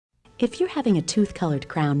If you're having a tooth-colored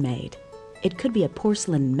crown made, it could be a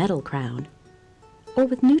porcelain metal crown. Or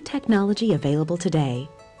with new technology available today,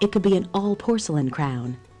 it could be an all-porcelain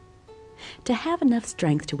crown. To have enough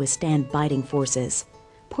strength to withstand biting forces,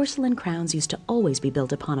 porcelain crowns used to always be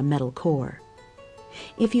built upon a metal core.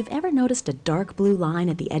 If you've ever noticed a dark blue line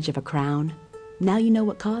at the edge of a crown, now you know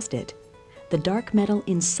what caused it: the dark metal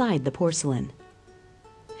inside the porcelain.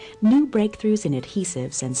 New breakthroughs in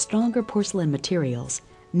adhesives and stronger porcelain materials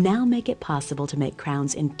now make it possible to make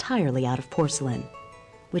crowns entirely out of porcelain,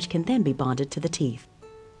 which can then be bonded to the teeth.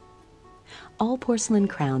 All porcelain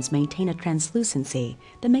crowns maintain a translucency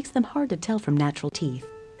that makes them hard to tell from natural teeth.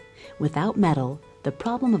 Without metal, the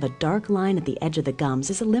problem of a dark line at the edge of the gums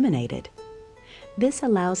is eliminated. This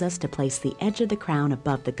allows us to place the edge of the crown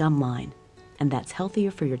above the gum line, and that's healthier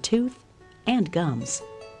for your tooth and gums.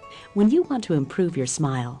 When you want to improve your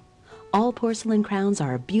smile, all porcelain crowns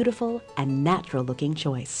are a beautiful and natural-looking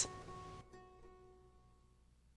choice.